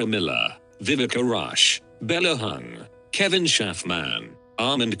 Cora Miller, Vivica Rush, Bella Hung, Kevin Schaffman,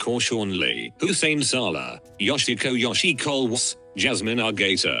 Armand Kaushorn Lee, Hussein Sala, Yoshiko Yoshi Kolwas, Jasmine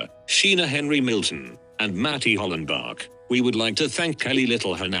Argata, Sheena Henry Milton, and Matty Hollenbach. We would like to thank Kelly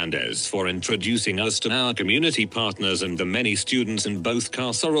Little Hernandez for introducing us to our community partners and the many students in both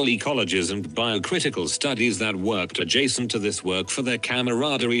carceral ecologies and biocritical studies that worked adjacent to this work for their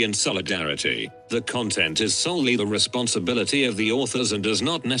camaraderie and solidarity. The content is solely the responsibility of the authors and does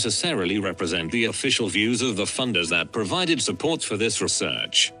not necessarily represent the official views of the funders that provided support for this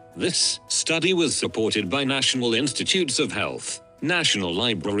research. This study was supported by National Institutes of Health, National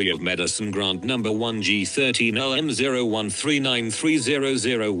Library of Medicine Grant Number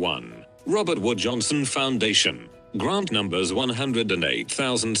 1G13LM01393001, Robert Wood Johnson Foundation, Grant Numbers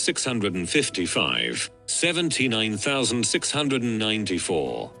 108,655,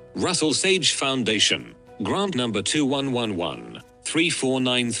 79,694, Russell Sage Foundation, Grant Number 2111,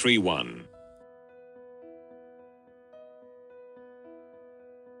 34931.